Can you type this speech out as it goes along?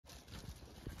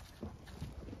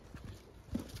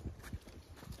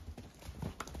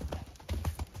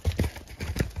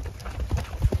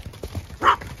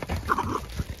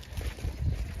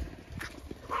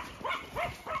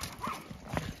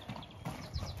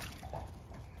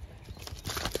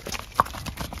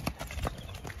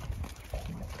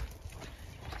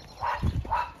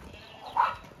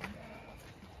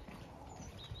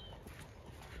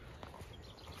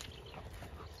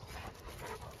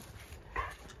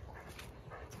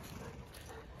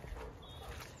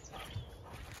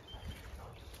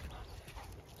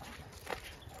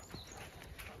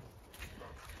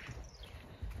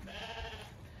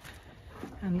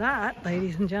And that,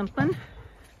 ladies and gentlemen,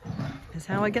 is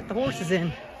how I get the horses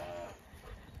in.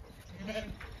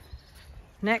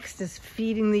 Next is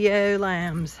feeding the ewe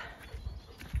lambs.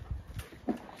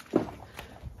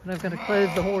 But I've got to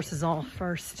close the horses off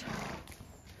first.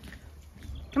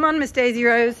 Come on, Miss Daisy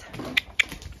Rose.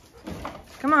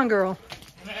 Come on, girl.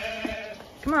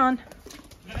 Come on.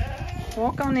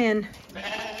 Walk on in.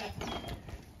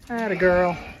 Atta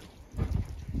girl.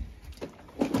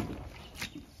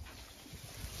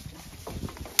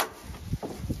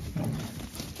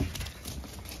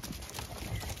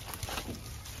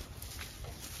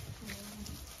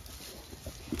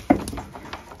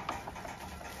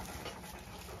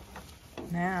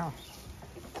 Now,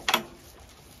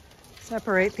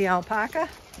 separate the alpaca.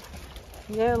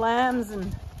 The ewe lambs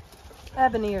and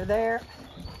Ebony are there.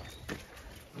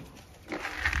 The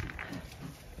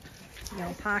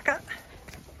alpaca.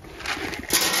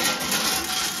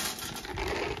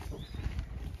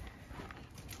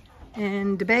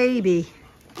 And the baby.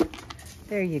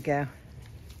 There you go.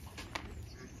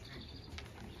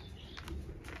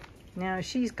 Now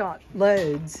she's got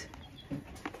loads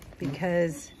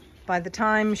because by the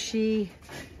time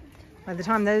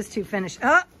those two finish,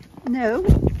 oh, no,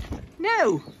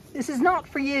 no, this is not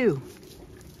for you.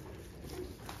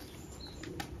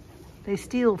 They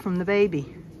steal from the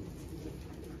baby.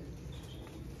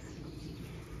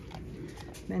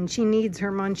 And she needs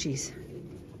her munchies.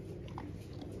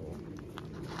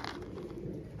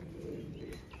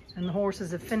 And the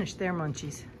horses have finished their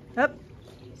munchies. Oh,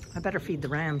 I better feed the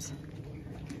rams.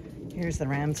 Here's the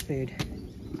rams' food.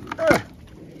 Ugh.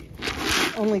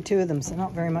 Only 2 of them, so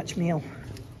not very much meal.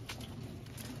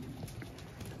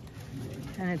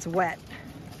 And it's wet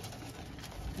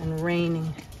and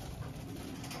raining.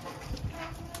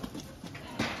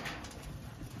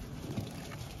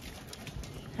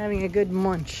 Having a good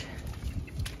munch.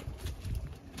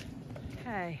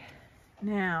 Okay,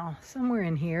 now somewhere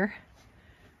in here,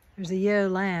 there's a ewe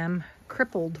lamb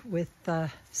crippled with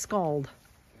scald.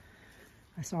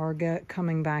 I saw her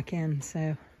coming back in,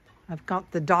 so I've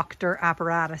got the doctor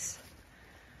apparatus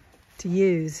to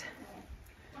use.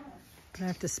 But I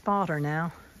have to spot her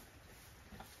now.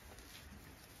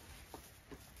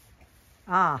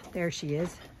 Ah, there she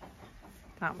is.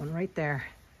 That one right there.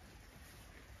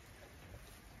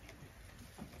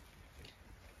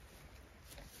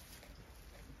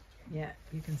 Yeah,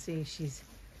 you can see she's...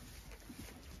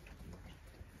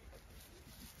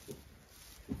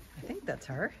 I think that's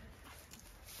her.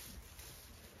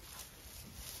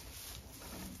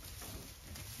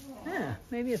 Yeah,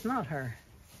 maybe it's not her.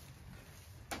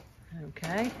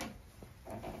 Okay.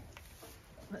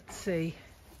 Let's see.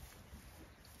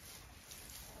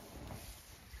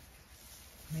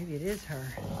 Maybe it is her.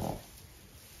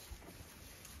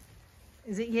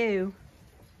 Is it you?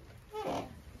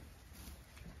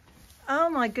 Oh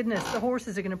my goodness, the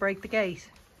horses are going to break the gate.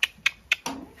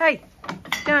 Hey,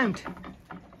 don't.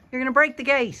 You're going to break the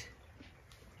gate.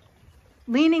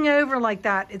 Leaning over like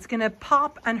that, it's going to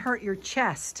pop and hurt your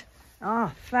chest.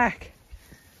 Oh, fuck.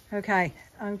 Okay,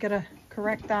 I'm going to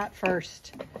correct that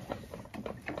first.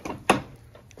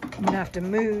 I'm going to have to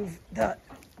move the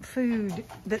food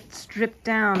that's stripped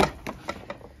down.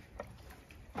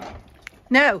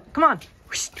 No, come on.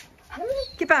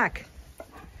 Get back.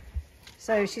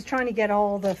 So she's trying to get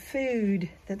all the food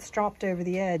that's dropped over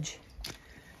the edge.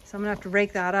 So I'm gonna have to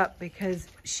rake that up because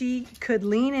she could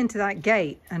lean into that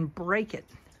gate and break it.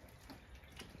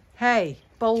 Hey,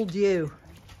 bold you.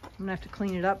 I'm gonna have to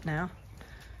clean it up now.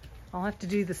 I'll have to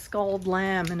do the scald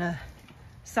lamb in a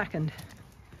second.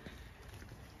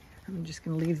 I'm just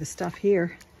gonna leave the stuff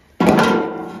here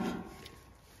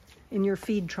in your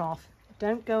feed trough.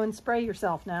 Don't go and spray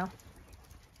yourself now.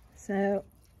 So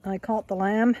I caught the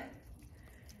lamb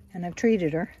and I've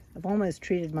treated her. I've almost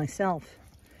treated myself.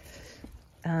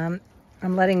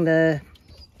 I'm letting the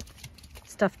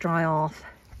stuff dry off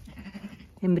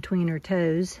in between her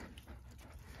toes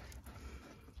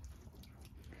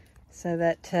so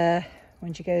that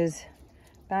when she goes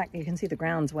back, you can see the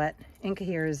ground's wet. Inca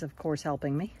here is, of course,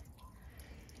 helping me.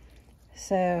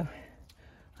 So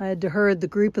I had to herd the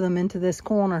group of them into this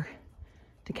corner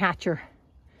to catch her,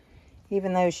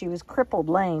 even though she was crippled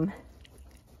lame.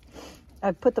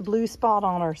 I've put the blue spot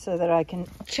on her so that I can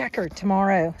check her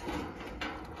tomorrow.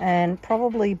 And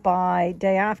probably by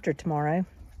day after tomorrow,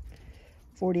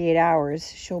 48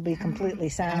 hours, she'll be completely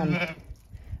sound.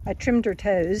 I trimmed her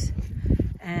toes,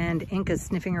 and Inca's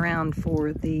sniffing around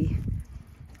for the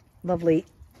lovely,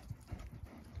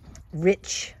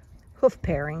 rich hoof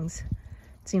pairings.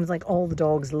 It seems like all the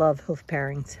dogs love hoof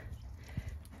pairings.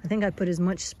 I think I put as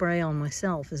much spray on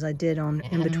myself as I did on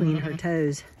in between her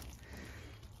toes.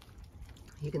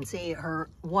 You can see her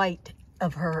white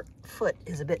of her foot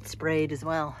is a bit sprayed as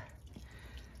well.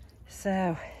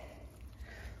 So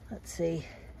let's see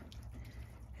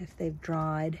if they've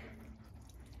dried.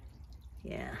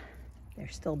 Yeah, they're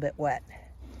still a bit wet.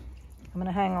 I'm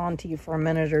gonna hang on to you for a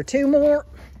minute or two more,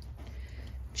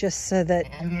 just so that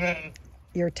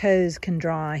your toes can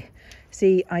dry.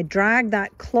 See, I drag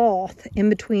that cloth in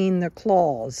between the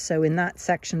claws, so in that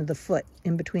section of the foot,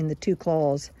 in between the two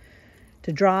claws,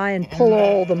 to dry and pull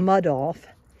all the mud off.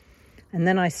 And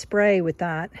then I spray with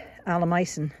that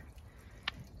alomycin,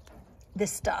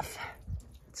 this stuff.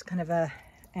 It's kind of a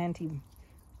antibiotic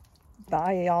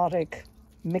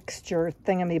mixture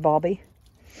thingamybobby.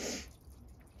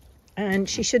 And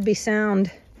she should be sound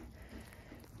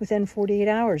within 48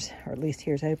 hours, or at least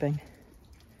here's hoping.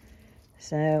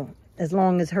 So as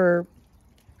long as her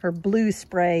blue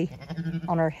spray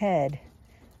on her head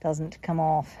doesn't come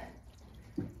off.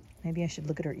 Maybe I should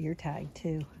look at her ear tag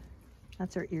too.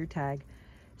 That's her ear tag.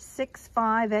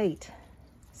 658.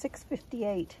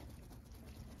 658.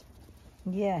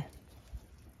 Yeah.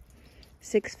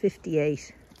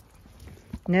 658.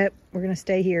 Nope, we're gonna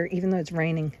stay here even though it's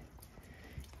raining.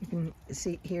 You can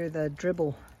hear the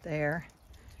dribble there.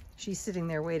 She's sitting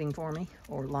there waiting for me,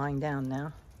 or lying down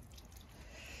now.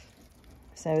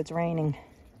 So it's raining.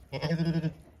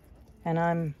 And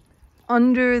I'm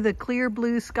under the clear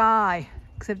blue sky,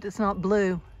 except it's not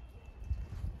blue.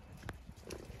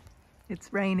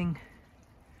 It's raining.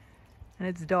 And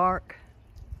it's dark.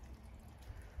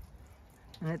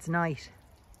 And it's night.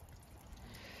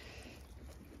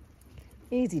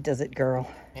 Easy does it, girl.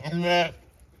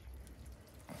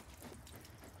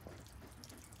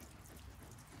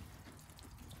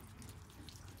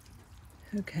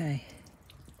 Okay.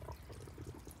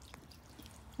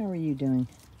 How are you doing?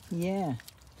 Yeah,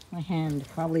 my hand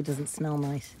probably doesn't smell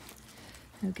nice.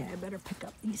 Okay, I better pick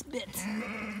up these bits.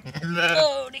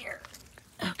 Oh dear.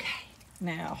 Okay,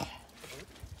 now.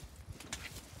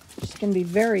 She's gonna be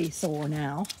very sore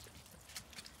now.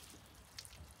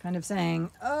 Kind of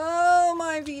saying, oh,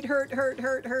 my feet hurt, hurt,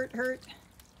 hurt, hurt, hurt.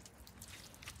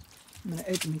 I'm gonna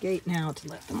open the gate now to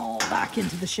let them all back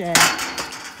into the shed,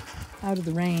 out of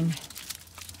the rain.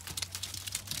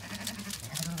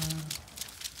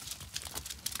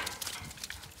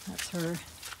 That's her.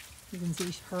 You can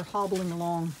see her hobbling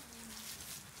along.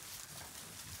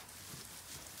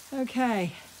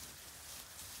 Okay.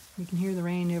 You can hear the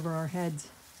rain over our heads.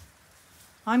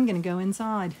 I'm gonna go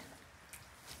inside.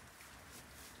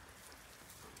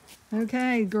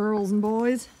 Okay, girls and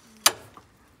boys.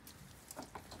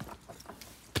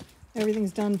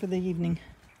 Everything's done for the evening.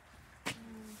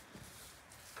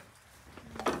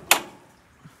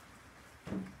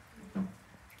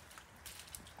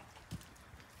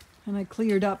 And I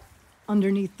cleared up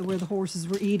underneath where the horses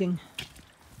were eating.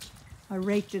 I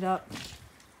raked it up.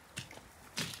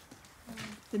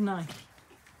 Didn't I?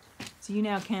 So you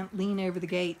now can't lean over the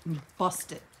gate and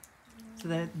bust it, so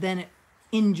that then it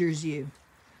injures you.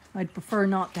 I'd prefer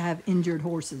not to have injured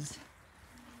horses.